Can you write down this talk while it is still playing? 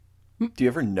Do you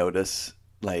ever notice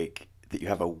like that you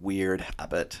have a weird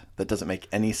habit that doesn't make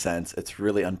any sense? It's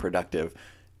really unproductive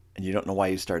and you don't know why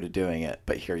you started doing it,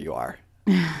 but here you are.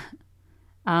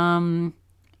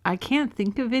 I can't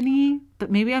think of any, but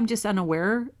maybe I'm just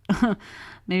unaware.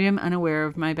 Maybe I'm unaware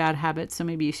of my bad habits, so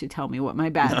maybe you should tell me what my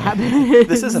bad habit is.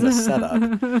 This isn't a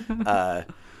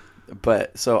setup.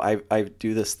 But so I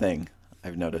do this thing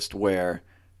I've noticed where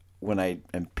when I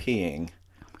am peeing,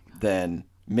 then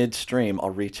midstream I'll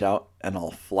reach out and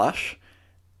I'll flush,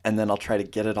 and then I'll try to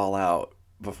get it all out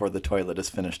before the toilet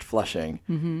is finished flushing.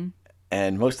 Mm-hmm.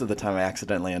 And most of the time I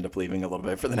accidentally end up leaving a little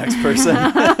bit for the next person.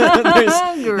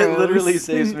 It literally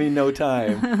saves me no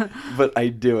time, but I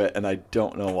do it and I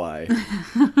don't know why.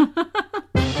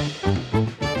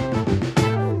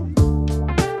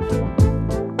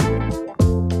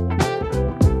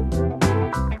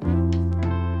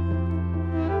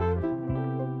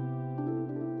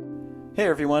 Hey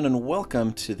everyone, and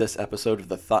welcome to this episode of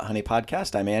the Thought Honey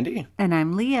Podcast. I'm Andy. And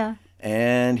I'm Leah.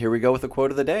 And here we go with the quote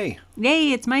of the day.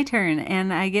 Yay, it's my turn.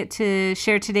 And I get to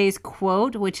share today's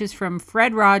quote, which is from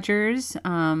Fred Rogers.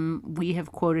 We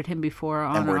have quoted him before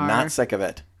on And we're not sick of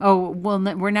it. Oh, well,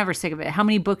 we're never sick of it. How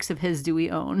many books of his do we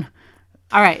own?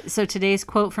 All right, so today's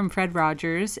quote from Fred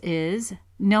Rogers is,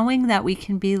 "Knowing that we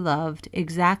can be loved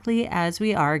exactly as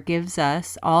we are gives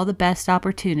us all the best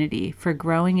opportunity for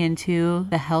growing into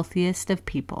the healthiest of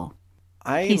people."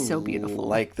 He's so beautiful. I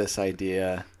like this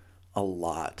idea a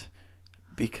lot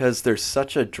because there's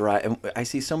such a drive. I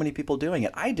see so many people doing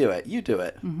it. I do it. You do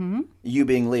it. Mm-hmm. You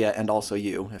being Leah, and also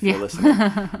you, if you're listening.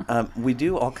 We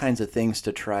do all kinds of things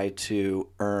to try to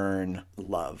earn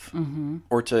love,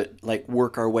 or to like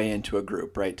work our way into a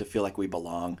group, right? To feel like we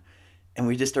belong. And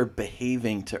we just are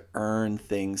behaving to earn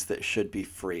things that should be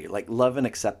free. Like love and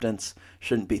acceptance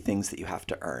shouldn't be things that you have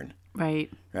to earn.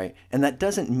 Right. Right. And that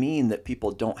doesn't mean that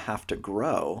people don't have to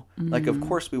grow. Like, of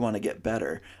course, we want to get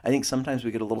better. I think sometimes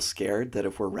we get a little scared that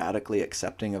if we're radically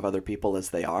accepting of other people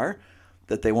as they are,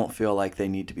 that they won't feel like they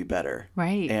need to be better.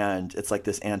 Right. And it's like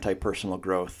this anti-personal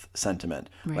growth sentiment.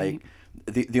 Right.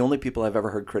 Like the only people I've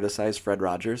ever heard criticize Fred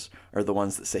Rogers are the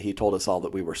ones that say he told us all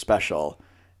that we were special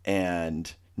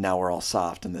and now we're all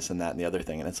soft and this and that and the other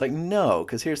thing. And it's like, no,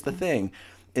 because here's the thing,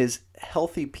 is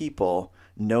healthy people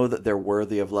know that they're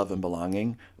worthy of love and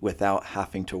belonging without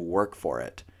having to work for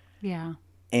it. Yeah.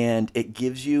 And it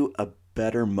gives you a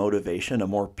better motivation, a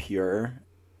more pure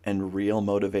and real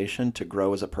motivation to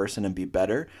grow as a person and be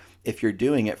better if you're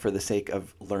doing it for the sake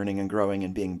of learning and growing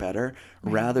and being better,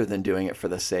 rather than doing it for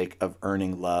the sake of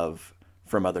earning love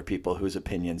from other people whose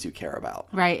opinions you care about.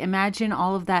 Right. Imagine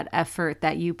all of that effort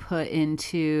that you put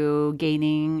into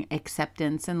gaining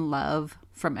acceptance and love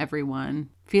from everyone,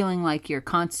 feeling like you're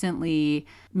constantly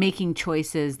making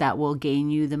choices that will gain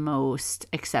you the most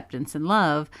acceptance and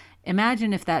love.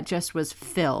 Imagine if that just was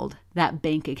filled, that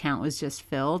bank account was just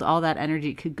filled, all that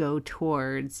energy could go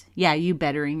towards, you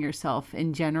bettering yourself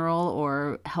in general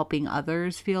or helping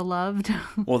others feel loved.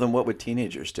 Well, then what would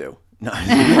teenagers do? No, I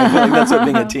feel like that's what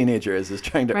being a teenager is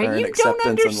trying to earn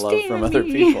acceptance and love from other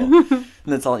people. And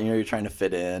that's all, you're trying to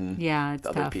fit in it's with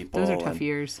other tough. people. Those are tough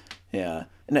years. Yeah.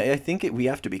 And I think we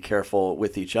have to be careful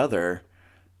with each other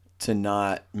to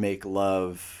not make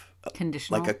love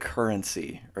conditional, like a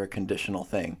currency or a conditional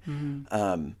thing.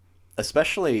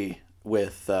 Especially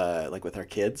with with our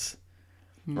kids,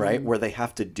 right? Where they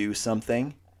have to do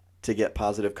something to get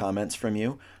positive comments from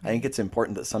you. I think it's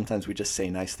important that sometimes we just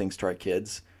say nice things to our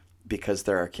kids because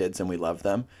they're our kids and we love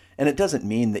them. And it doesn't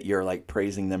mean that you're like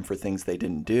praising them for things they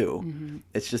didn't do.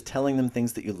 It's just telling them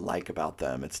things that you like about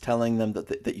them. It's telling them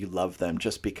that you love them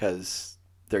just because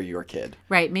they're your kid.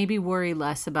 Right. Maybe worry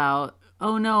less about,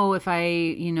 oh no, if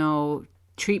I,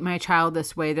 treat my child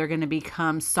this way, they're going to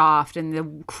become soft and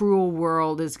the cruel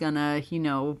world is going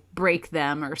to, break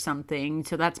them or something.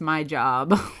 So that's my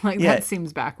job. That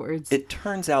seems backwards. It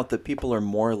turns out that people are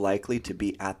more likely to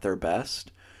be at their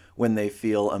best when they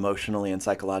feel emotionally and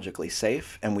psychologically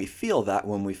safe. And we feel that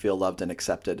when we feel loved and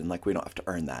accepted and like we don't have to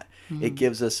earn that. It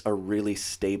gives us a really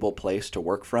stable place to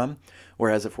work from.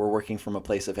 Whereas if we're working from a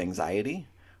place of anxiety,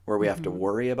 where we have to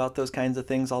worry about those kinds of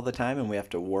things all the time and we have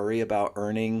to worry about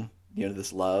earning,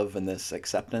 this love and this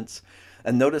acceptance.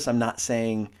 And notice I'm not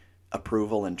saying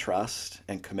approval and trust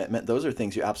and commitment. Those are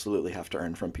things you absolutely have to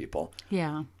earn from people.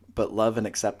 Yeah. But love and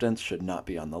acceptance should not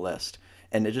be on the list.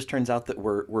 And it just turns out that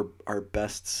we're our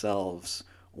best selves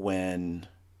when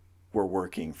we're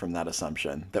working from that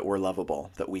assumption that we're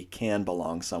lovable, that we can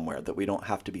belong somewhere, that we don't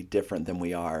have to be different than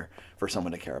we are for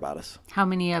someone to care about us. How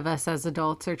many of us as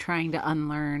adults are trying to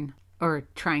unlearn or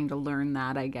trying to learn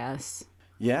that, I guess?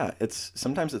 Yeah,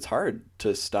 sometimes it's hard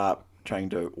to stop trying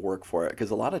to work for it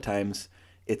because a lot of times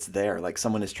it's there. Like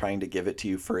someone is trying to give it to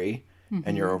you free,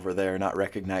 and you're over there not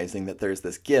recognizing that there's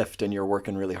this gift, and you're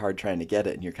working really hard trying to get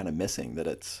it, and you're kind of missing that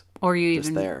it's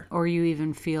just there. Or you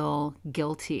even feel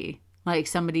guilty. Like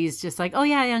somebody's just like, oh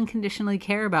yeah, I unconditionally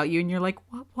care about you. And you're like,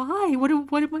 why? What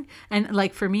am I? And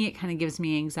like for me, it kind of gives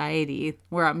me anxiety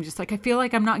where I'm just like, I feel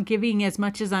like I'm not giving as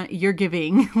much as you're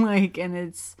giving. Like, and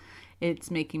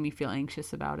it's making me feel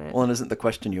anxious about it. Well, and isn't the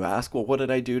question you ask, well, what did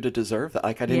I do to deserve that?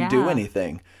 Like I didn't do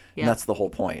anything. Yeah. And that's the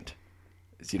whole point,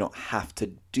 is you don't have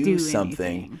to do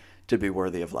something anything to be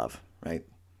worthy of love, right?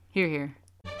 Hear, hear.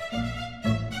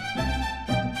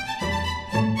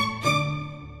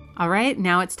 All right,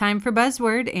 now it's time for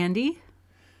Buzzword, Andy.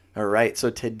 All right,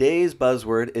 so today's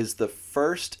buzzword is the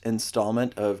first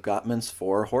installment of Gottman's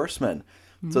Four Horsemen.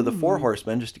 So the Four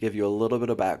Horsemen, just to give you a little bit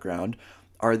of background,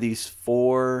 are these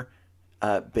four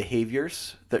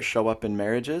behaviors that show up in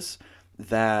marriages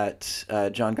that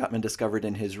John Gottman discovered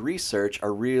in his research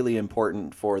are really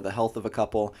important for the health of a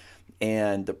couple,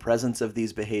 and the presence of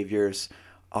these behaviors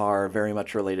are very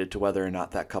much related to whether or not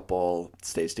that couple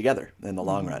stays together in the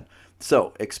long run.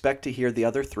 So expect to hear the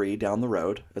other three down the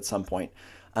road at some point.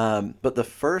 But the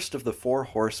first of the Four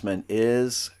Horsemen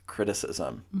is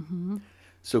criticism.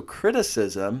 So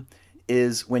criticism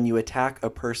is when you attack a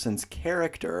person's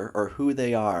character or who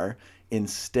they are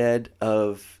instead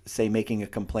of, say, making a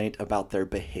complaint about their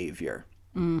behavior.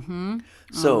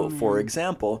 So, for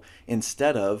example,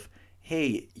 instead of,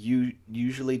 hey, you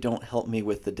usually don't help me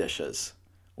with the dishes,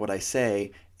 what I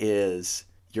say is,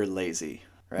 you're lazy.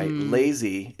 Right?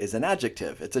 Lazy is an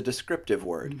adjective. It's a descriptive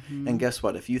word. And guess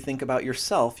what? If you think about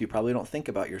yourself, you probably don't think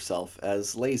about yourself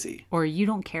as lazy. Or you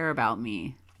don't care about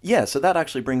me. Yeah, so that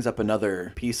actually brings up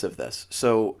another piece of this.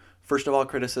 So first of all,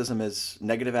 criticism is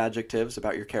negative adjectives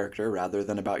about your character rather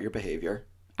than about your behavior.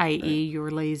 I.e.,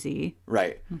 you're lazy.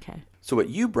 Right. Okay. So what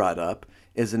you brought up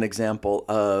is an example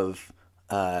of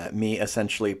me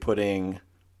essentially putting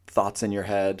thoughts in your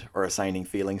head or assigning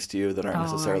feelings to you that aren't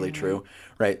necessarily true,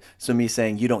 right? So me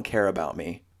saying you don't care about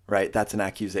me, right? That's an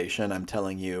accusation. I'm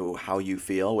telling you how you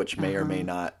feel, which may or may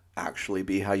not actually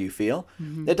be how you feel.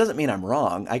 It doesn't mean I'm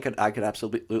wrong. I could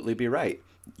absolutely be right.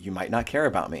 You might not care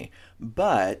about me,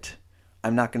 but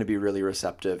I'm not going to be really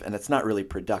receptive, and it's not really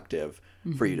productive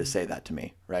for you to say that to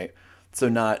me, right? So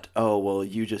not, oh, well,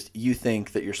 you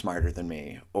think that you're smarter than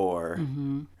me, or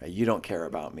you don't care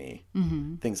about me,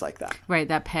 things like that. Right,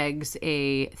 that pegs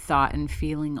a thought and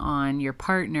feeling on your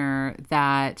partner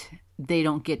that they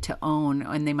don't get to own,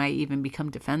 and they might even become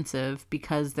defensive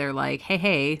because they're like,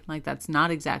 hey, like that's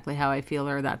not exactly how I feel,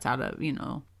 or that's out of,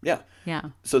 Yeah. Yeah.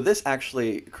 So this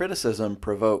actually, criticism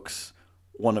provokes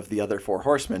one of the other Four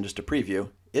Horsemen, just to preview,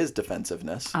 is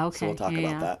defensiveness. Okay. So we'll talk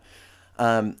about that.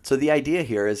 So the idea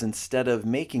here is instead of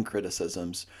making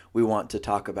criticisms, we want to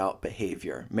talk about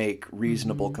behavior, make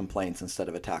reasonable complaints instead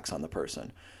of attacks on the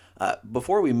person.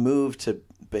 Before we move to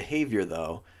behavior,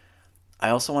 though, I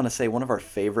also want to say one of our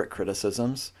favorite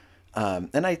criticisms,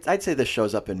 and I'd say this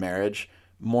shows up in marriage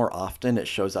more often, it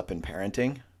shows up in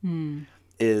parenting,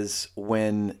 is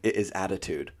when it is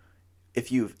attitude.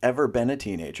 If you've ever been a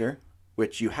teenager,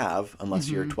 which you have, unless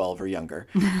you're 12 or younger,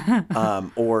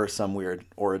 or some weird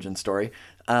origin story.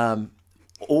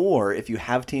 Or if you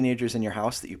have teenagers in your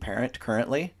house that you parent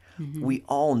currently, we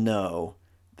all know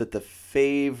that the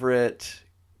favorite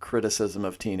criticism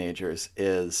of teenagers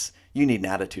is, you need an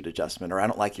attitude adjustment, or I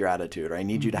don't like your attitude, or I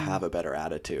need you to have a better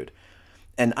attitude.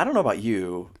 And I don't know about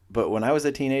you, but when I was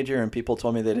a teenager and people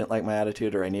told me they didn't like my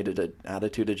attitude or I needed an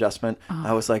attitude adjustment,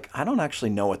 I was like, I don't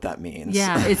actually know what that means.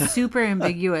 Yeah, it's super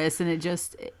ambiguous, and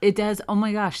it does. Oh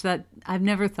my gosh, that I've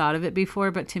never thought of it before,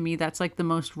 but to me, that's like the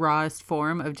most rawest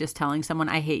form of just telling someone,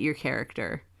 I hate your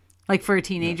character. Like for a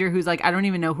teenager who's like, I don't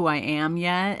even know who I am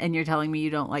yet, and you're telling me you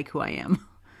don't like who I am.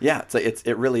 Yeah,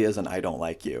 it really is an I don't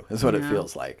like you, is what it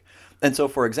feels like. And so,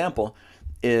 for example,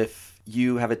 if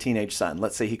you have a teenage son,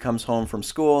 let's say he comes home from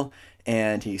school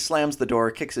and he slams the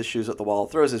door, kicks his shoes at the wall,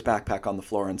 throws his backpack on the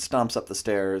floor, and stomps up the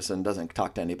stairs and doesn't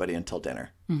talk to anybody until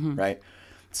dinner, right?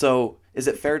 So is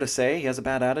it fair to say he has a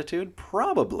bad attitude?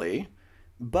 Probably,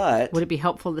 but... Would it be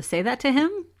helpful to say that to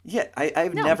him? Yeah,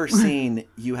 I've never seen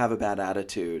you have a bad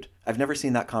attitude. I've never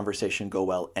seen that conversation go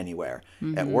well anywhere.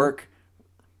 At work,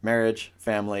 marriage,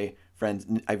 family, friends,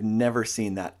 I've never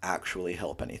seen that actually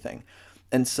help anything.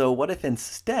 And so what if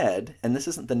instead, and this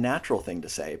isn't the natural thing to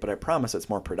say, but I promise it's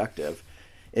more productive,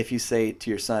 if you say to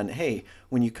your son, hey,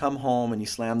 when you come home and you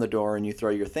slam the door and you throw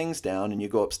your things down and you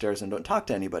go upstairs and don't talk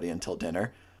to anybody until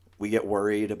dinner, we get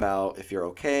worried about if you're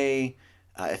okay.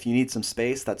 If you need some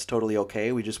space, that's totally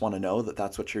okay. We just want to know that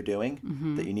that's what you're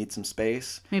doing, that you need some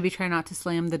space. Maybe try not to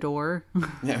slam the door.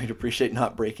 Yeah, we'd appreciate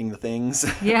not breaking the things.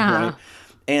 Yeah. Right?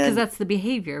 Because And that's the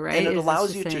behavior, right? and it Is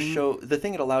allows just you to saying- show, the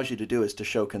thing it allows you to do is to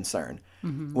show concern.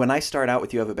 When I start out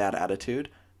with you have a bad attitude,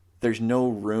 there's no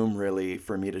room really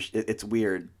for me to, it's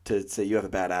weird to say you have a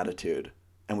bad attitude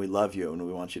and we love you and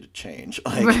we want you to change.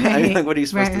 Like, I mean, like, what are you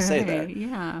supposed to say there?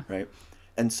 Yeah. Right.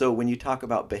 And so when you talk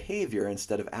about behavior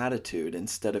instead of attitude,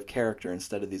 instead of character,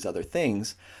 instead of these other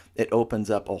things, it opens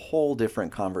up a whole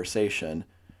different conversation.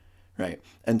 Right.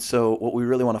 And so what we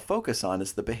really want to focus on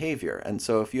is the behavior. And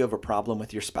so if you have a problem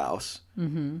with your spouse,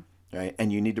 right,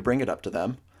 and you need to bring it up to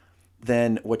them,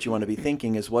 then what you want to be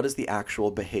thinking is, what is the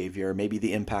actual behavior, maybe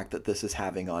the impact that this is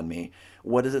having on me?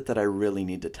 What is it that I really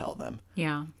need to tell them?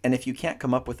 Yeah. And if you can't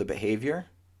come up with a behavior,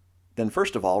 then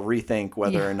first of all, rethink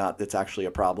whether or not it's actually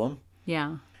a problem.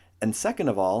 Yeah. And second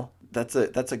of all, that's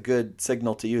a good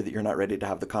signal to you that you're not ready to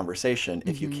have the conversation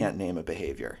if you can't name a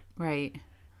behavior. Right.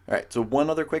 All right. So one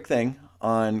other quick thing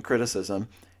on criticism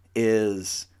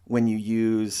is when you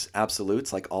use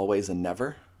absolutes like always and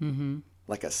never,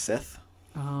 like a Sith.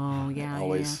 Oh, yeah.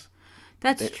 Always.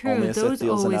 That's true. Only a Sith Those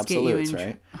deals in always get you in absolutes,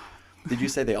 right? Did you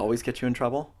say they always get you in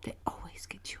trouble? They always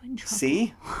get you in trouble.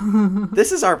 See?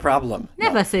 This is our problem.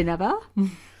 Never say never.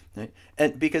 Right?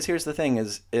 And because here's the thing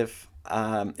is, if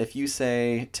you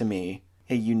say to me,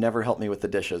 hey, you never help me with the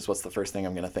dishes, what's the first thing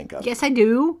I'm going to think of? Yes, I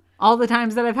do. All the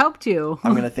times that I've helped you.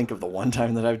 I'm going to think of the one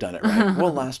time that I've done it right.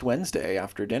 Well, last Wednesday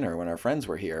after dinner when our friends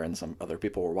were here and some other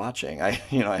people were watching, I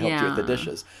helped you with the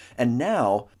dishes. And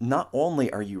now, not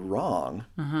only are you wrong,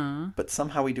 but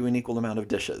somehow we do an equal amount of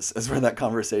dishes is where that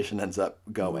conversation ends up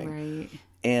going. Right.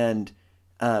 And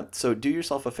so do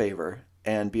yourself a favor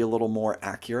and be a little more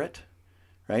accurate,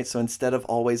 right? So instead of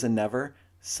always and never,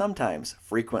 sometimes,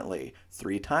 frequently,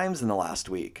 3 times in the last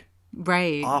week,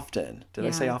 Right. often. Did I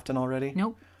say often already?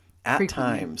 Nope. At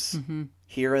Frequently. times,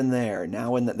 here and there,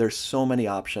 now and then. There's so many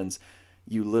options.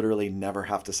 You literally never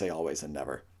have to say always and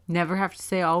never. Never have to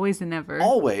say always and never.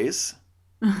 Always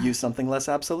use something less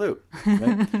absolute.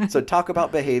 Right? So talk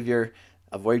about behavior,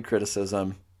 avoid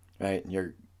criticism, right? And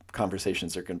your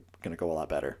conversations are going to go a lot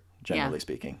better, generally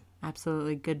speaking.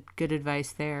 Absolutely. Good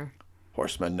advice there.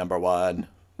 Horseman number 1.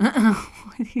 Why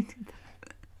do you do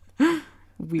that?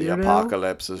 The Weirdo.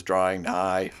 apocalypse is drawing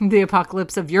nigh. The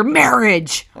apocalypse of your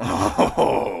marriage.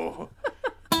 Oh.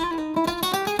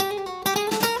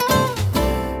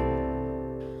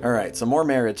 All right, so more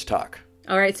marriage talk.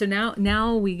 All right, so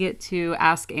now we get to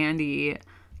ask Andy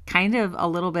kind of a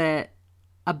little bit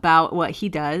about what he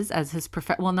does as his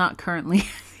well, not currently.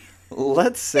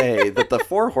 Let's say that the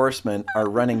 4 horsemen are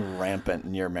running rampant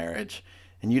in your marriage,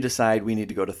 and you decide we need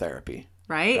to go to therapy.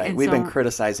 Right? And We've so been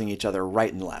criticizing each other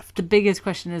right and left. the biggest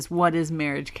question is, what is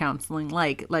marriage counseling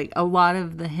like? Like, a lot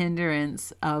of the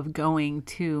hindrance of going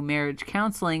to marriage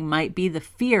counseling might be the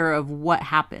fear of what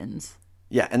happens.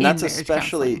 Yeah, and in that's marriage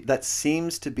especially, counseling. that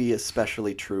seems to be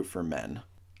especially true for men.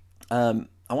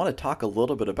 I want to talk a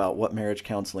little bit about what marriage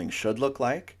counseling should look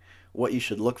like, what you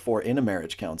should look for in a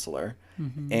marriage counselor,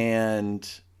 and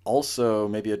also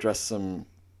maybe address some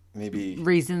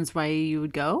Reasons why you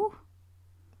would go?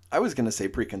 I was going to say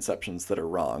preconceptions that are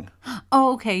wrong,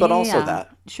 Oh, okay. but yeah, also yeah.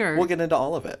 that. Sure. We'll get into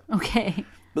all of it. Okay.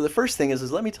 But the first thing is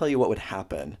let me tell you what would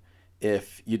happen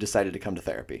if you decided to come to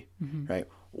therapy, right?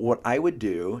 What I would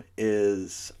do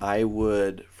is I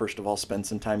would, first of all, spend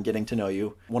some time getting to know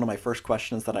you. One of my first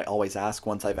questions that I always ask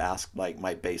once I've asked like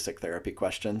my basic therapy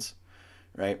questions,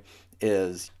 right,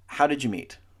 is how did you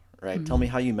meet, right? Tell me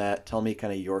how you met. Tell me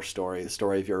kind of your story, the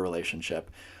story of your relationship.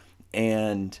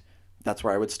 And that's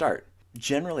where I would start.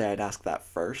 Generally, I'd ask that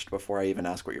first before I even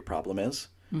ask what your problem is.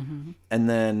 And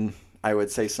then I would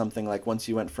say something like, once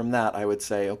you went from that, I would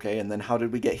say, okay, and then how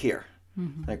did we get here?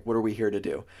 Like, what are we here to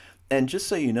do? And just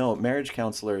so you know, marriage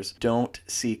counselors don't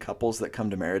see couples that come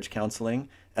to marriage counseling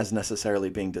as necessarily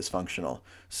being dysfunctional.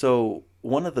 So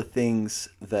one of the things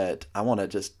that I want to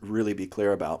just really be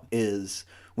clear about is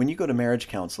when you go to marriage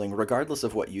counseling, regardless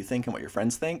of what you think and what your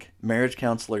friends think, marriage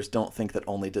counselors don't think that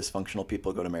only dysfunctional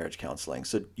people go to marriage counseling.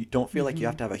 So you don't feel like you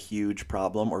have to have a huge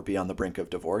problem or be on the brink of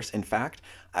divorce. In fact,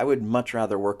 I would much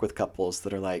rather work with couples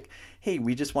that are like, hey,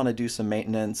 we just want to do some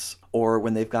maintenance, or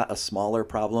when they've got a smaller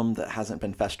problem that hasn't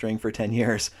been festering for 10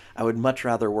 years, I would much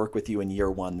rather work with you in year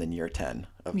 1 than year 10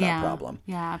 of that problem.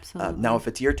 Yeah, absolutely. Now, if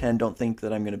it's year 10, don't think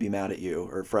that I'm going to be mad at you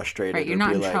or frustrated. Right, you're or not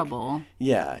be in like, trouble.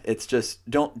 Yeah, it's just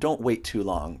don't wait too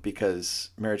long, because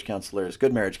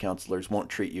good marriage counselors won't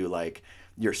treat you like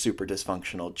you're super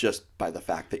dysfunctional just by the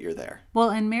fact that you're there. Well,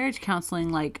 in marriage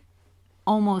counseling, like,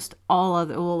 almost all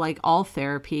other, well, like all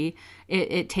therapy,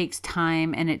 it takes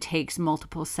time and it takes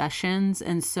multiple sessions.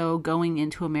 And so going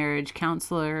into a marriage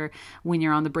counselor when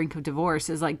you're on the brink of divorce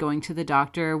is like going to the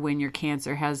doctor when your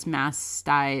cancer has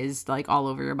metastasized like all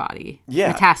over your body.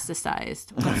 Yeah.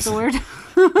 Metastasized. What's the word?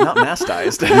 Not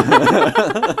mastized.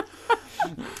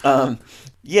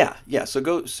 Yeah. So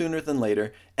go sooner than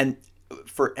later. And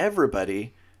for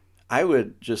everybody, I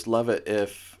would just love it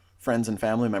if friends and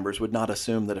family members would not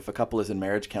assume that if a couple is in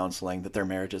marriage counseling that their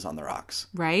marriage is on the rocks.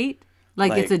 Right?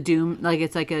 Like it's a doom, like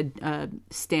it's like a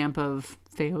stamp of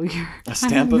failure. A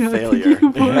stamp of failure.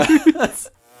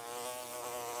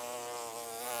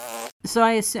 So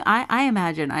I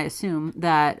assume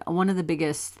that one of the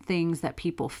biggest things that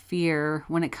people fear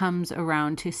when it comes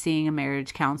around to seeing a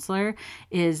marriage counselor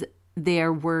is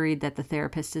they're worried that the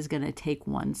therapist is going to take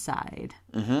one side.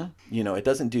 Mm-hmm.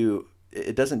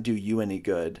 It doesn't do you any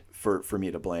good for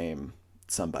me to blame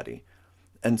somebody.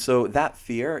 And so that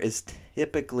fear is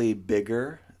typically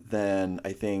bigger than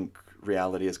I think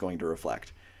reality is going to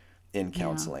reflect in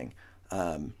counseling.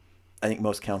 Yeah. I think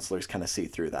most counselors kind of see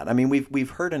through that. I mean, we've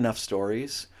heard enough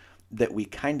stories that we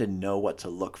kind of know what to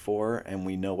look for and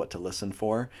we know what to listen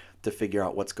for to figure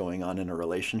out what's going on in a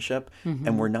relationship. Mm-hmm.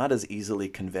 And we're not as easily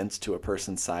convinced to a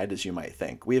person's side as you might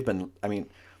think.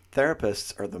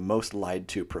 Therapists are the most lied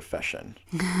to profession,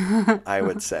 I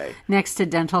would say. Next to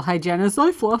dental hygienists,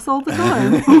 I floss all the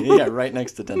time. Yeah, right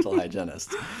next to dental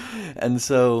hygienists. And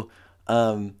so,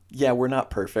 we're not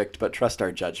perfect, but trust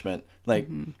our judgment. Like,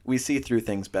 we see through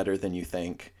things better than you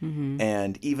think. Mm-hmm.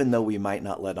 And even though we might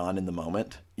not let on in the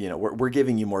moment, we're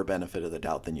giving you more benefit of the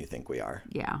doubt than you think we are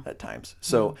at times.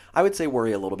 So I would say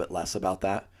worry a little bit less about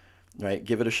that, right?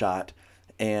 Give it a shot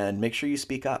and make sure you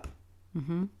speak up.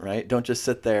 Mm-hmm. Right? Don't just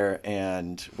sit there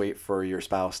and wait for your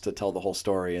spouse to tell the whole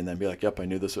story and then be like, yep, I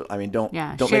knew this. Don't make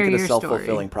it a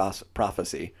self-fulfilling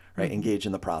prophecy, right? Mm-hmm. Engage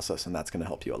in the process, and that's going to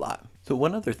help you a lot. So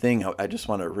one other thing I just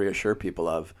want to reassure people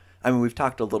of, we've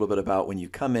talked a little bit about when you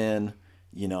come in,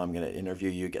 I'm going to interview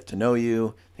you, get to know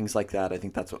you, things like that. I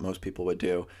think that's what most people would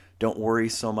do. Don't worry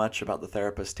so much about the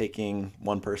therapist taking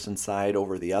one person's side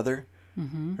over the other,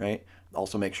 right?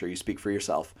 Also make sure you speak for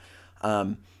yourself.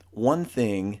 One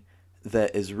thing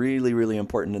that is really, really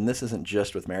important, and this isn't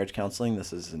just with marriage counseling,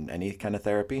 this is in any kind of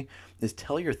therapy, is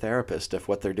tell your therapist if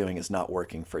what they're doing is not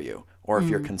working for you or if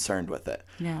you're concerned with it.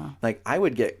 Yeah. Like it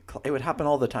would happen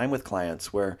all the time with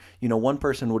clients where, one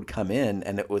person would come in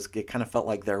and it kind of felt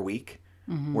like their week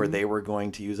where they were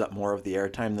going to use up more of the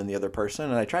airtime than the other person.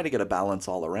 And I try to get a balance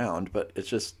all around, but it's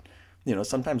just,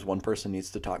 sometimes one person needs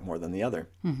to talk more than the other.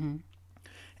 Mm-hmm.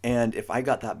 And if I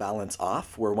got that balance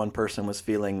off where one person was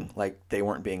feeling like they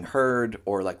weren't being heard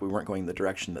or like we weren't going the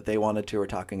direction that they wanted to or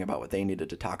talking about what they needed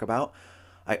to talk about,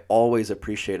 I always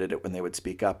appreciated it when they would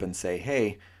speak up and say,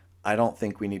 hey, I don't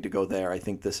think we need to go there. I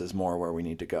think this is more where we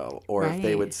need to go. Or if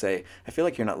they would say, I feel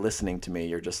like you're not listening to me.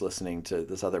 You're just listening to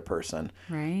this other person.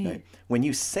 Right. Okay? When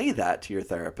you say that to your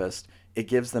therapist, it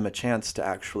gives them a chance to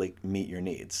actually meet your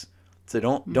needs. So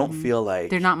don't feel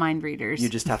like they're not mind readers. You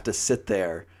just have to sit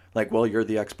there. Like, well, you're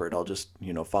the expert. I'll just,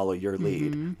 follow your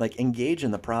lead. Mm-hmm. Like, engage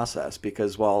in the process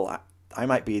because while I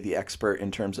might be the expert in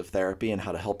terms of therapy and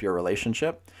how to help your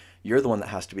relationship, you're the one that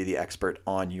has to be the expert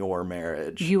on your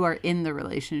marriage. You are in the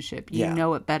relationship. You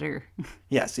know it better.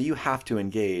 Yeah, so you have to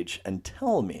engage and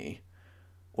tell me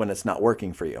when it's not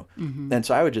working for you. Mm-hmm. And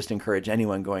so I would just encourage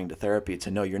anyone going to therapy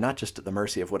to know you're not just at the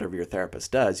mercy of whatever your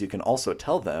therapist does. You can also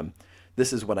tell them,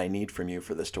 this is what I need from you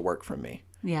for this to work from me.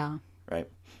 Yeah. Right?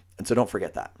 And so don't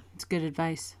forget that. It's good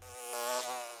advice.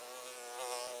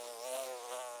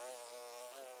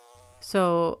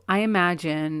 So I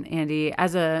imagine, Andy,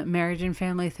 as a marriage and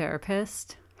family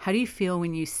therapist, how do you feel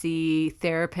when you see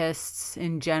therapists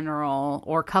in general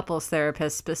or couples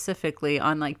therapists specifically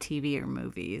on like TV or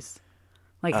movies?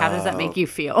 Like, how does that make you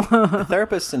feel? The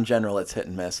therapists in general, it's hit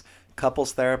and miss.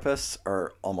 Couples therapists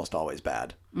are almost always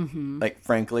bad. Mm-hmm. Like,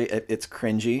 frankly, it's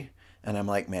cringy. And I'm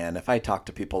like, man, if I talked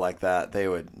to people like that, they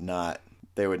would not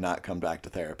come back to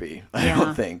therapy, I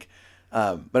don't think.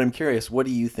 But I'm curious, what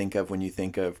do you think of when you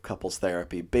think of couples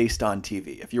therapy based on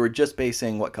TV? If you were just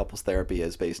basing what couples therapy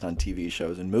is based on TV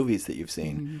shows and movies that you've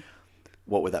seen,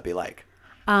 what would that be like?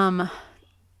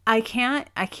 I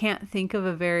can't think of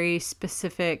a very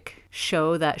specific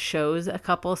show that shows a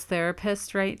couples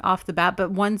therapist right off the bat,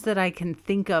 but ones that I can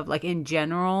think of, like in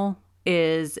general,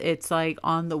 is it's like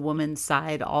on the woman's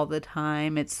side all the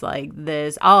time. It's like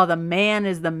this, oh, the man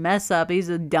is the mess up. He's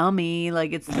a dummy.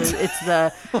 Like it's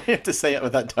the You have to say it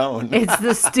with that tone. it's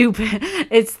the stupid,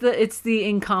 it's the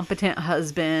incompetent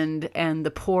husband and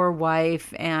the poor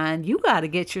wife, and you got to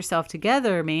get yourself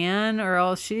together, man, or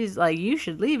else she's like, you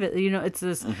should leave it. It's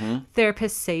this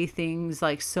therapists say things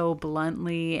like so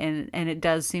bluntly, and it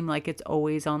does seem like it's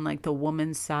always on like the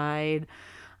woman's side.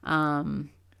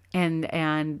 Honestly,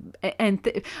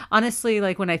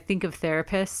 like when I think of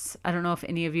therapists, I don't know if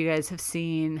any of you guys have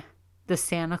seen The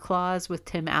Santa Claus with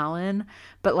Tim Allen,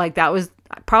 but like that was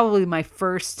probably my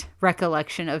first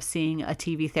recollection of seeing a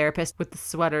TV therapist with the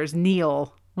sweaters.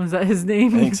 Neil, was that his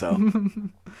name? I think so.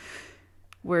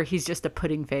 Where he's just a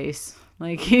pudding face.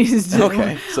 Like he's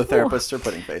Okay, so therapists are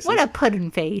pudding faces. What a pudding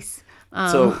face.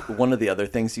 So one of the other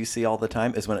things you see all the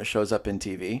time is when it shows up in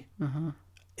TV.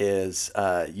 Is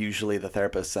usually the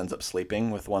therapist ends up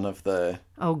sleeping with one of the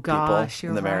people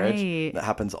in the marriage. That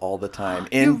happens all the time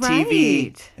in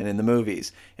TV and in the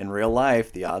movies. In real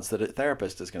life, the odds that a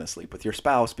therapist is going to sleep with your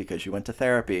spouse because you went to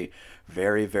therapy,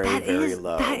 very, very, very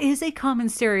low. That is a common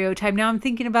stereotype. Now I'm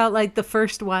thinking about like the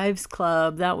First Wives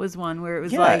Club. That was one where it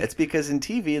was like... Yeah, it's because in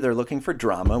TV they're looking for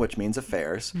drama, which means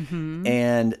affairs.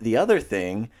 And the other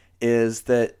thing is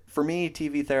that for me,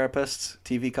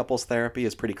 TV couples therapy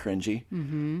is pretty cringy.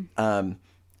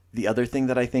 The other thing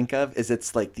that I think of is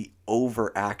it's like the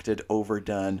overacted,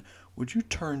 overdone, would you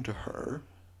turn to her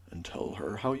and tell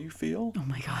her how you feel? Oh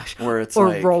my gosh. Where it's or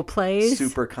like role plays.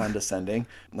 Super condescending.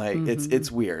 Like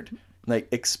it's weird. Like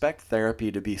expect therapy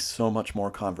to be so much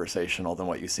more conversational than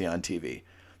what you see on TV.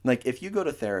 Like if you go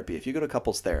to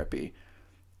couples therapy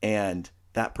and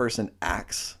that person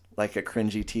acts like a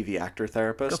cringy TV actor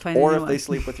therapist, or if they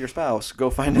sleep with your spouse, go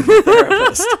find a new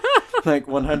therapist. Like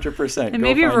 100%. And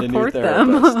maybe report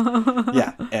them.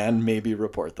 Yeah, and maybe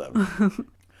report them.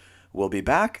 We'll be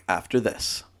back after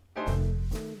this.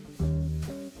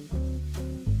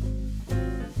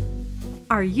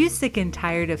 Are you sick and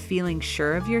tired of feeling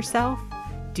sure of yourself?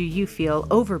 Do you feel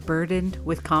overburdened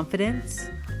with confidence?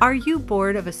 Are you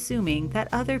bored of assuming that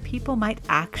other people might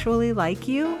actually like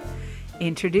you?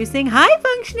 Introducing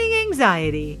high-functioning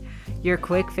anxiety, your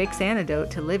quick fix antidote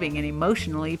to living an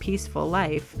emotionally peaceful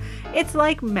life. It's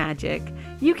like magic.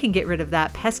 You can get rid of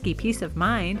that pesky peace of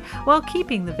mind while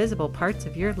keeping the visible parts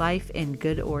of your life in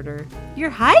good order. Your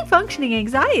high-functioning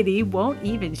anxiety won't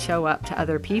even show up to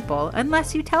other people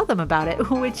unless you tell them about it,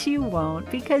 which you won't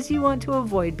because you want to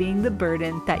avoid being the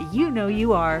burden that you know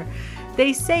you are.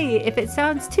 They say if it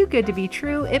sounds too good to be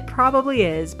true, it probably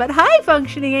is. But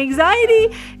high-functioning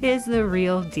anxiety is the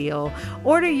real deal.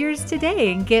 Order yours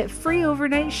today and get free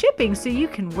overnight shipping so you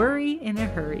can worry in a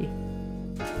hurry.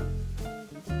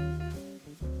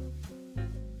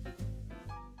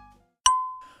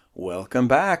 Welcome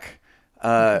back.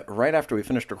 Right after we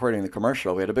finished recording the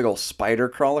commercial, we had a big old spider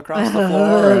crawl across the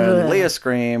floor, and Leah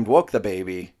screamed, woke the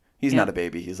baby. He's not a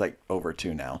baby. He's like over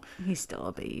 2 now. He's still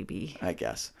a baby, I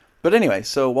guess. But anyway,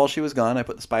 so while she was gone, I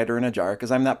put the spider in a jar because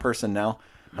I'm that person now.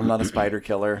 I'm not a spider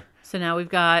killer. So now we've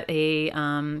got a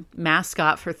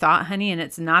mascot for Thought Honey, and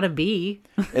it's not a bee.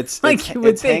 It's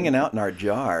hanging out in our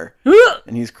jar,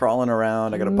 and he's crawling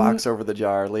around. I got a box over the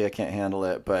jar. Leah can't handle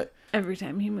it, but... Every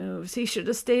time he moves, he should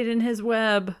have stayed in his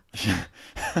web.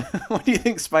 What do you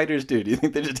think spiders do? Do you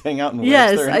think they just hang out in webs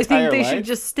Yes, their entire I think they life? should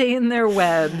just stay in their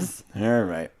webs. All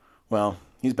right. Well,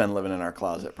 he's been living in our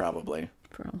closet probably.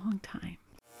 For a long time.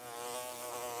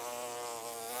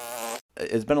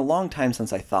 It's been a long time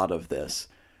since I thought of this,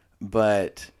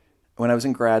 but when I was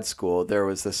in grad school, there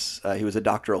was this, he was a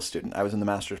doctoral student. I was in the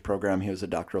master's program. He was a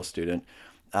doctoral student.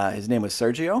 His name was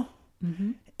Sergio,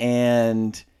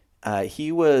 and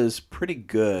he was pretty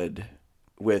good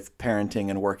with parenting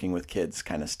and working with kids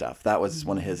kind of stuff. That was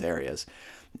one of his areas.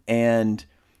 And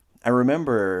I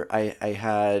remember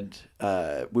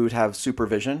we would have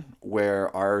supervision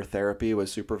where our therapy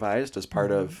was supervised as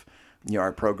part of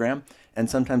our program. And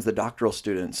sometimes the doctoral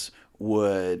students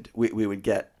we would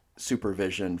get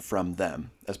supervision from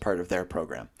them as part of their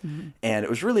program. And it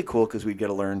was really cool because we'd get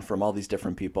to learn from all these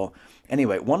different people.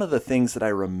 Anyway, one of the things that I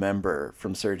remember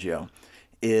from Sergio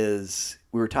is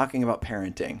we were talking about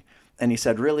parenting. And he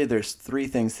said, really, there's 3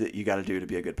 things that you got to do to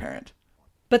be a good parent.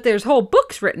 But there's whole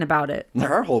books written about it.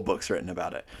 There are whole books written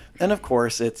about it. And of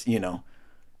course, it's,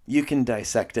 you can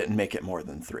dissect it and make it more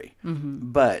than 3.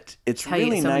 But it's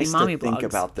really nice to think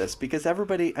about this because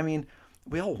everybody,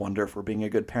 we all wonder if we're being a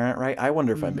good parent, right? I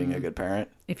wonder if I'm being a good parent.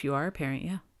 If you are a parent,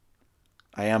 yeah.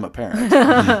 I am a parent.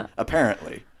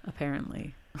 Apparently.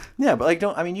 Apparently. Yeah, but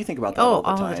you think about that all the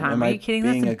time. All the time. Are you kidding?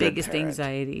 That's the biggest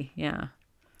anxiety. Yeah.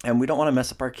 And we don't want to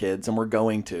mess up our kids, and we're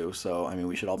going to. So, I mean,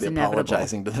 we should all be It's inevitable.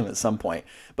 apologizing to them at some point.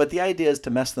 But the idea is to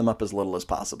mess them up as little as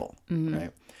possible,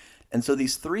 right? And so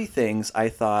these three things, I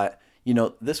thought,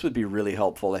 this would be really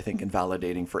helpful, I think, in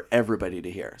validating for everybody to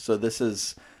hear. So these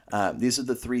are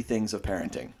the three things of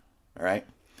parenting, all right?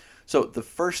 So the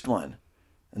first one,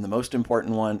 and the most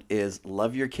important one, is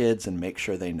love your kids and make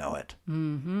sure they know it.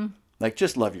 Mm-hmm. Like,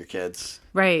 just love your kids.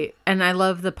 Right. And I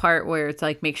love the part where it's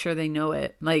like, make sure they know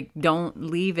it. Like, don't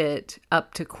leave it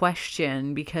up to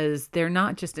question, because they're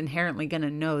not just inherently going to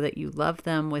know that you love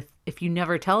them if you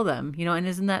never tell them, and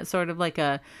isn't that sort of like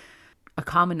a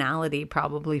commonality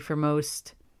probably for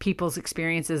most people's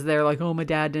experiences? They're like, oh, my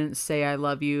dad didn't say I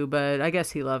love you, but I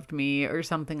guess he loved me, or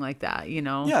something like that,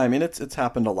 Yeah, I mean, it's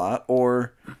happened a lot.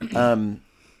 Or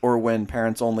when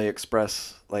parents only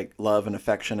express like love and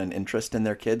affection and interest in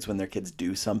their kids when their kids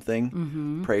do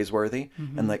something praiseworthy.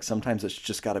 And like sometimes it's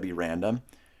just got to be random,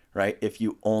 right? If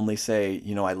you only say,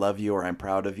 I love you or I'm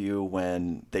proud of you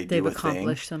when they've do a thing. They've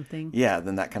accomplished something. Yeah,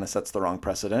 then that kind of sets the wrong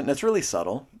precedent. And it's really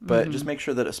subtle, but just make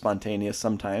sure that it's spontaneous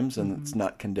sometimes and it's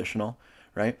not conditional,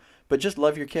 right? But just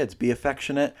love your kids. Be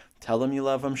affectionate. Tell them you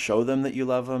love them. Show them that you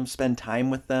love them. Spend time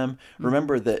with them.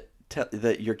 Remember that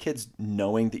your kids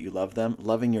knowing that you love them,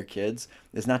 loving your kids,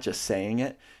 is not just saying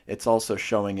it. It's also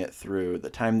showing it through the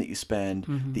time that you spend,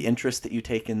 the interest that you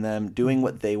take in them, doing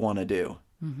what they want to do,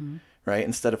 right?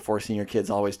 Instead of forcing your kids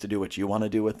always to do what you want to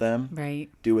do with them, right?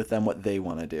 Do with them what they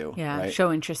want to do. Yeah, right?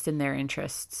 Show interest in their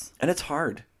interests. And it's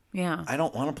hard. Yeah. I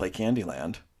don't want to play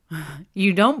Candyland.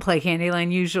 You don't play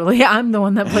Candyland usually. I'm the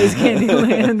one that plays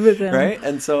Candyland with them. Right?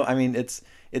 And so, I mean, it's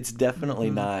definitely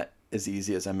not as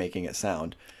easy as I'm making it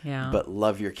sound. Yeah. But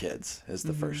love your kids is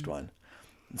the first one.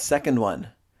 The second one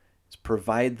is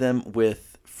provide them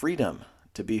with freedom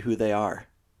to be who they are.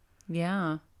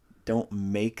 Yeah. Don't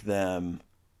make them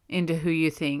into who you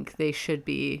think they should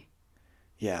be.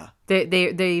 Yeah.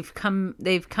 They've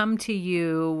come to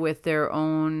you with their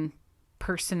own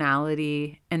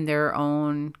personality and their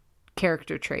own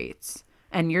character traits.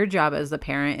 And your job as the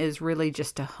parent is really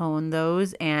just to hone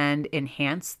those and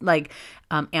enhance,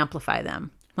 amplify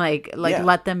them.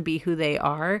 Let them be who they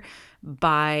are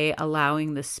by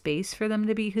allowing the space for them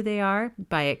to be who they are,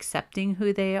 by accepting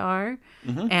who they are,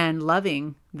 and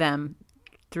loving them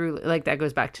through, that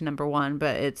goes back to number one,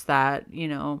 but it's that,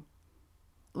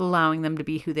 allowing them to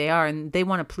be who they are, and they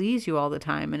want to please you all the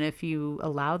time. And if you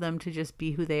allow them to just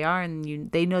be who they are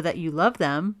and they know that you love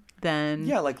them, then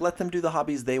let them do the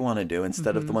hobbies they want to do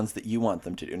instead of the ones that you want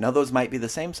them to do. Now those might be the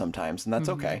same sometimes, and that's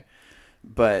okay.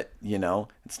 But,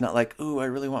 it's not like, ooh, I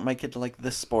really want my kid to like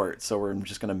this sport, so we're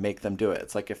just going to make them do it.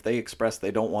 It's like if they express they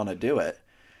don't want to do it,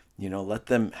 let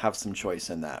them have some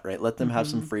choice in that, right? Let them have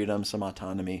some freedom, some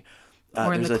autonomy.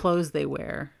 Or in the clothes they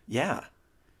wear. Yeah.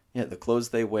 Yeah, the clothes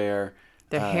they wear.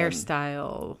 Their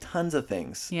hairstyle. Tons of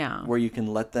things. Yeah. Where you can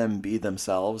let them be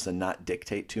themselves and not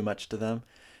dictate too much to them.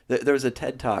 There was a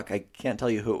TED Talk, I can't tell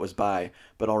you who it was by,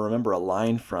 but I'll remember a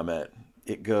line from it.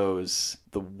 It goes,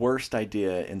 the worst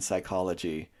idea in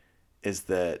psychology is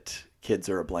that kids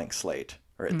are a blank slate,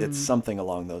 or it's something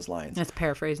along those lines. That's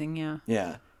paraphrasing, yeah.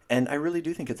 Yeah, and I really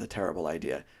do think it's a terrible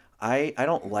idea. I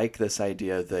don't like this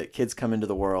idea that kids come into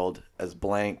the world as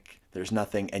blank, there's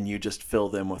nothing, and you just fill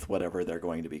them with whatever they're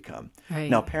going to become. Right.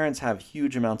 Now, parents have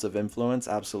huge amounts of influence,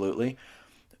 absolutely,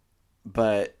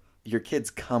 but your kids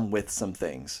come with some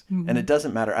things, and it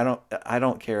doesn't matter. I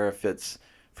don't care if it's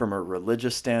from a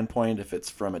religious standpoint, if it's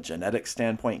from a genetic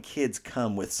standpoint. Kids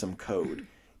come with some code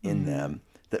in them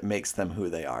that makes them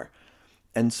who they are.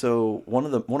 And so one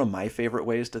of my favorite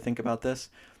ways to think about this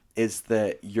is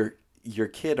that your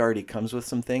kid already comes with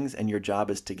some things, and your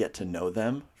job is to get to know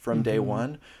them from day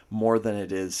one more than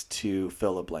it is to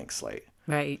fill a blank slate.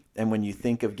 Right. And when you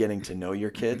think of getting to know your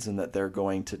kids and that they're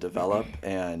going to develop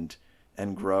and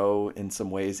grow in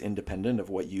some ways independent of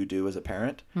what you do as a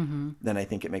parent, then I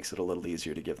think it makes it a little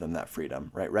easier to give them that freedom,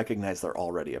 right? Recognize they're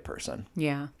already a person.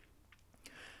 Yeah.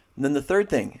 And then the third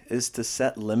thing is to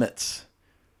set limits,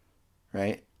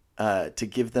 right? To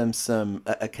give them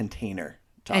a container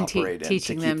to operate in.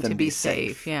 Teaching to keep them to be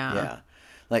safe. Yeah. Yeah.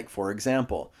 Like, for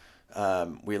example,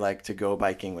 we like to go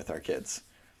biking with our kids.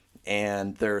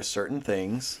 And there are certain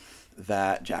things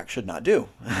that Jack should not do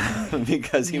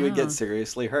because he would get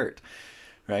seriously hurt,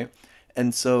 right?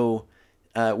 And so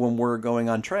when we're going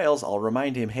on trails, I'll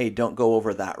remind him, hey, don't go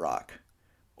over that rock,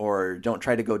 or don't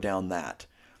try to go down that.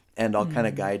 And I'll kind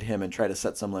of guide him and try to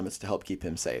set some limits to help keep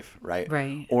him safe, right?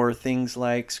 Right. Or things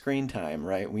like screen time,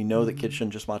 right? We know that kids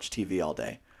shouldn't just watch TV all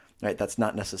day, right? That's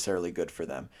not necessarily good for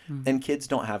them. And kids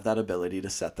don't have that ability to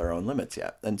set their own limits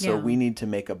yet. And so we need to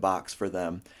make a box for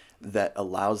them that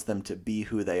allows them to be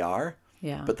who they are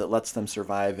Yeah. but that lets them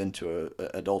survive into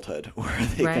adulthood where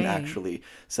they can actually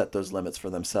set those limits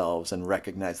for themselves and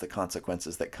recognize the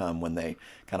consequences that come when they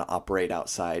kind of operate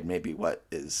outside maybe what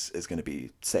is going to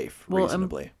be safe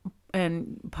reasonably.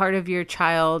 And part of your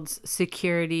child's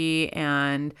security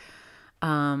and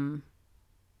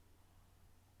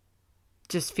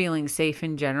just feeling safe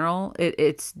in general,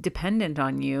 it's dependent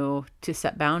on you to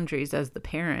set boundaries as the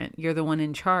parent. You're the one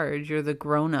in charge. You're the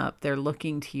grown-up. They're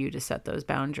looking to you to set those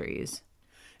boundaries.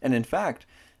 And in fact,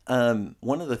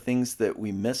 one of the things that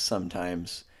we miss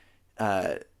sometimes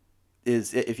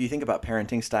is if you think about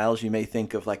parenting styles, you may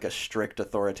think of like a strict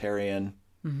authoritarian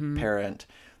parent.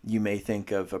 You may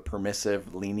think of a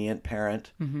permissive, lenient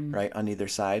parent, right, on either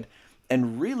side.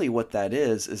 And really what that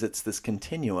is it's this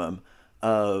continuum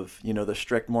of, the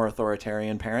strict, more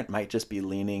authoritarian parent might just be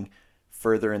leaning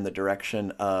further in the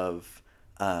direction of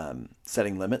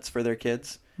setting limits for their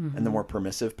kids. And the more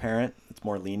permissive parent, it's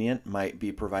more lenient, might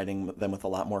be providing them with a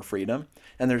lot more freedom.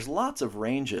 And there's lots of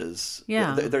ranges.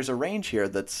 Yeah. There's a range here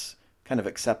that's kind of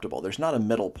acceptable. There's not a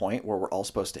middle point where we're all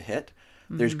supposed to hit.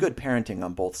 There's good parenting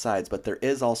on both sides, but there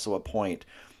is also a point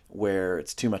where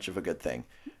it's too much of a good thing,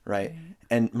 right?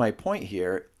 And my point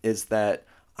here is that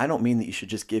I don't mean that you should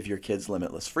just give your kids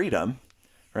limitless freedom,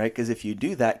 right? Because if you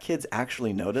do that, kids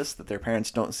actually notice that their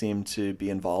parents don't seem to be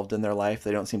involved in their life.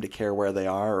 They don't seem to care where they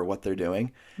are or what they're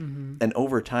doing. And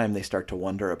over time, they start to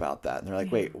wonder about that. And they're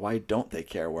like, wait, why don't they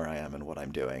care where I am and what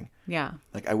I'm doing? Yeah.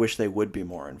 Like, I wish they would be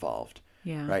more involved.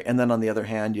 Yeah. Right. And then on the other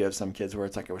hand, you have some kids where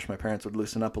it's like, I wish my parents would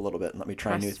loosen up a little bit and let me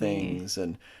try new things.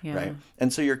 And right.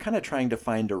 And so you're kind of trying to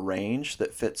find a range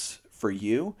that fits for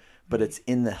you, but it's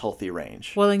in the healthy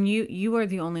range. Well, and you are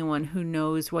the only one who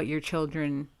knows what your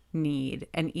children need,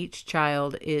 and each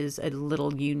child is a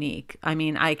little unique. I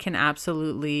mean, I can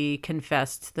absolutely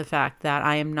confess to the fact that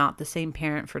I am not the same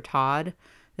parent for Todd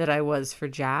that I was for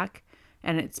Jack.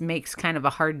 And it makes kind of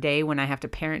a hard day when I have to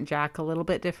parent Jack a little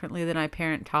bit differently than I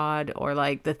parent Todd, or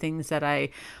like the things that I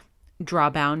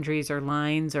draw boundaries or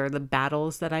lines or the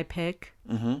battles that I pick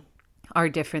are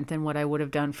different than what I would have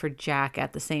done for Jack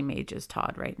at the same age as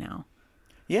Todd right now.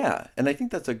 Yeah. And I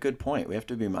think that's a good point. We have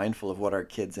to be mindful of what our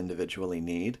kids individually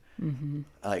need.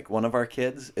 Like one of our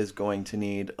kids is going to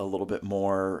need a little bit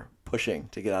more pushing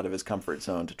to get out of his comfort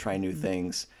zone, to try new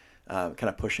things, kind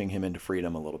of pushing him into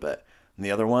freedom a little bit. And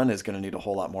the other one is going to need a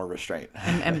whole lot more restraint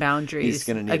and boundaries. He's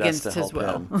going to need us to help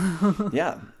him.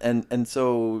 Yeah. And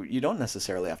so you don't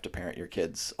necessarily have to parent your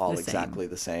kids all exactly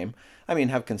the same. I mean,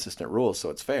 have consistent rules so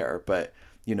it's fair, but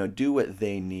do what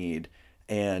they need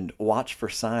and watch for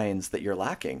signs that you're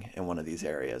lacking in one of these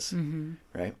areas,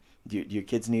 right? Do your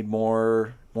kids need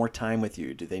more time with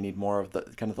you? Do they need more of the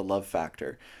kind of the love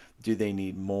factor? Do they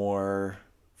need more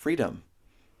freedom?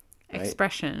 Right?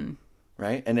 Expression.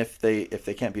 Right. And if they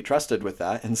can't be trusted with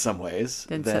that in some ways,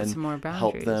 then set some more boundaries.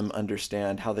 Help them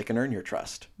understand how they can earn your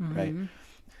trust. Right.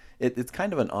 It's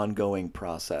kind of an ongoing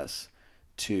process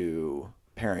to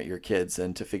parent your kids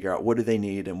and to figure out what do they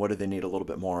need and what do they need a little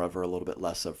bit more of or a little bit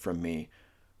less of from me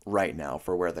right now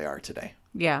for where they are today.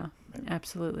 Yeah,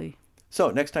 absolutely. So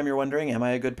next time you're wondering, am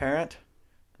I a good parent?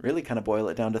 Really kind of boil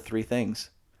it down to 3 things.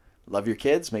 Love your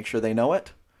kids, make sure they know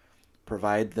it.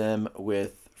 Provide them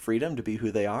with freedom to be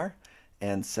who they are.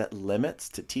 And set limits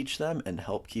to teach them and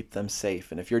help keep them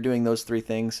safe. And if you're doing those 3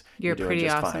 things, you're doing pretty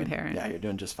just awesome fine. Parent. Yeah, you're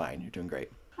doing just fine. You're doing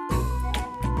great.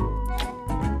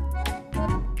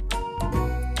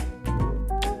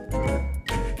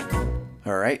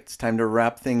 All right, it's time to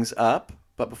wrap things up.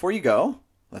 But before you go,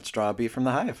 let's draw a bee from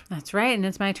the hive. That's right, and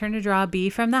it's my turn to draw a bee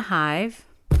from the hive.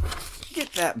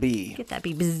 Get that bee. Get that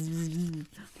bee. Bzz, bzz.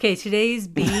 Okay, today's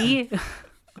bee.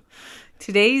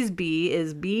 Today's bee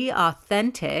is be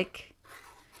authentic.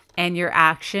 And your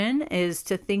action is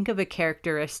to think of a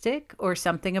characteristic or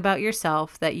something about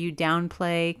yourself that you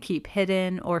downplay, keep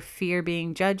hidden, or fear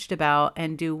being judged about,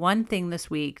 and do one thing this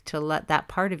week to let that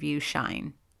part of you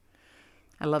shine.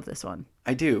 I love this one.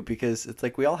 I do, because it's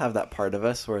like we all have that part of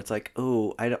us where it's like,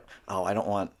 I don't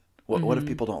want, what if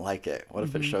people don't like it? What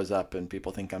if it shows up and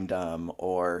people think I'm dumb,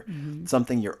 or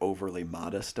something you're overly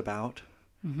modest about?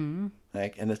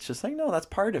 Like, and it's just like, no, that's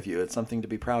part of you. It's something to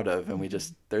be proud of. And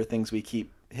there are things we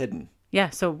keep hidden. Yeah.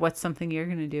 So what's something you're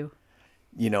going to do?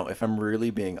 If I'm really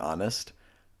being honest,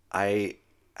 I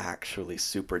actually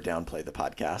super downplay the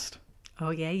podcast. Oh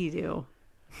yeah, you do.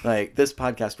 Like this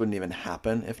podcast wouldn't even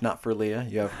happen if not for Leah.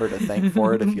 You have her to thank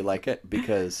for it if you like it,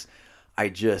 because I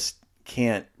just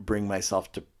can't bring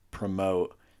myself to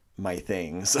promote my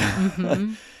things.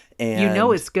 And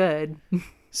it's good.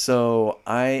 So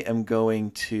I'm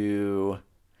going to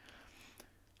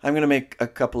make a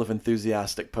couple of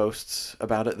enthusiastic posts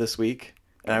about it this week.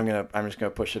 And I'm just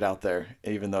gonna push it out there,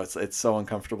 even though it's so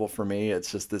uncomfortable for me.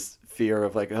 It's just this fear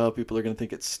of like, oh, people are gonna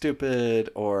think it's stupid,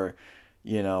 or,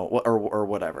 or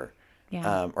whatever.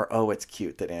 Yeah. Or, oh, it's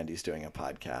cute that Andy's doing a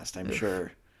podcast. I'm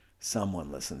sure someone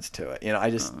listens to it.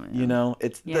 I just,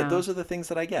 those are the things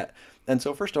that I get. And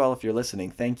so first of all, if you're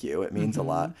listening, thank you. It means a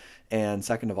lot. And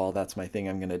second of all, that's my thing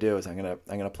I'm going to do is I'm going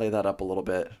to play that up a little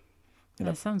bit.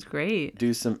 That sounds great.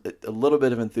 Do a little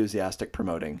bit of enthusiastic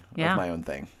promoting of my own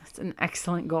thing. That's an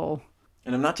excellent goal.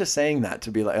 And I'm not just saying that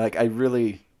to be like I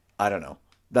don't know.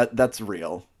 That's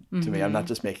real to me. I'm not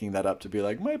just making that up to be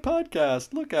like, my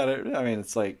podcast, look at it. I mean,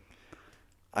 it's like,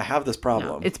 I have this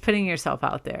problem. No, it's putting yourself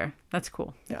out there. That's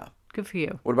cool. Yeah. Good for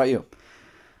you. What about you?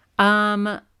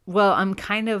 Well, I'm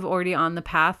kind of already on the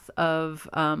path of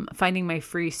finding my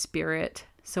free spirit.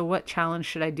 So what challenge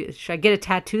should I do? Should I get a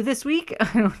tattoo this week?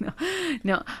 I don't know.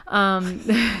 No.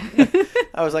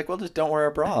 I was like, well, just don't wear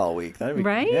a bra all week. That'd be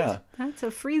right? Yeah. That's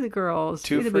a free the girls.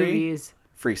 Free the boobies.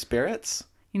 Free spirits.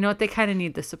 You know what? They kind of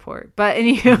need the support. But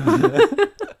anywho.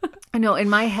 I know in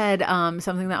my head,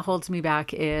 something that holds me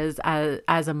back is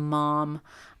as a mom,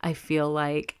 I feel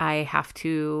like I have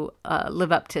to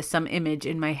live up to some image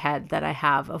in my head that I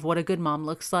have of what a good mom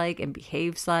looks like and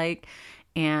behaves like.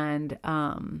 And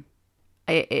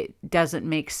it doesn't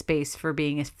make space for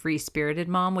being a free-spirited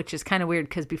mom, which is kind of weird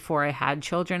because before I had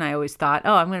children, I always thought,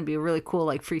 oh, I'm going to be a really cool,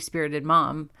 like free-spirited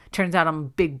mom. Turns out I'm a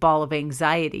big ball of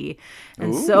anxiety.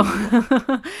 And so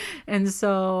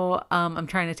I'm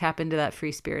trying to tap into that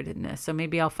free-spiritedness. So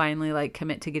maybe I'll finally like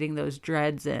commit to getting those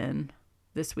dreads in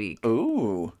this week.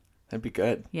 Ooh, that'd be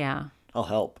good. Yeah. I'll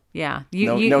help. Yeah.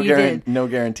 No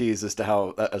guarantees as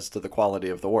to the quality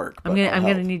of the work. I'm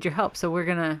gonna need your help. So we're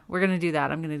gonna do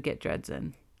that. I'm gonna get dreads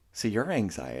in. So you're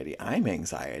anxiety. I'm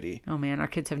anxiety. Oh man, our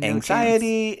kids have no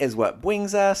anxiety chance. Is what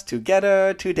brings us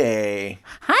together today.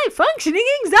 High functioning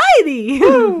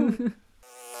anxiety.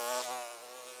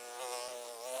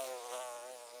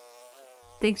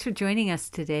 Thanks for joining us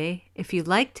today. If you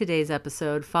liked today's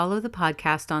episode, follow the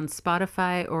podcast on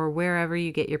Spotify or wherever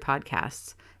you get your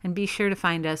podcasts. And be sure to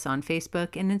find us on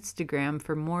Facebook and Instagram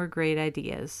for more great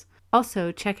ideas.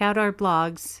 Also, check out our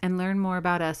blogs and learn more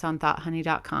about us on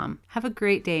ThoughtHoney.com. Have a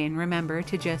great day and remember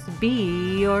to just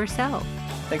be yourself.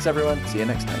 Thanks, everyone. See you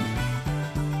next time.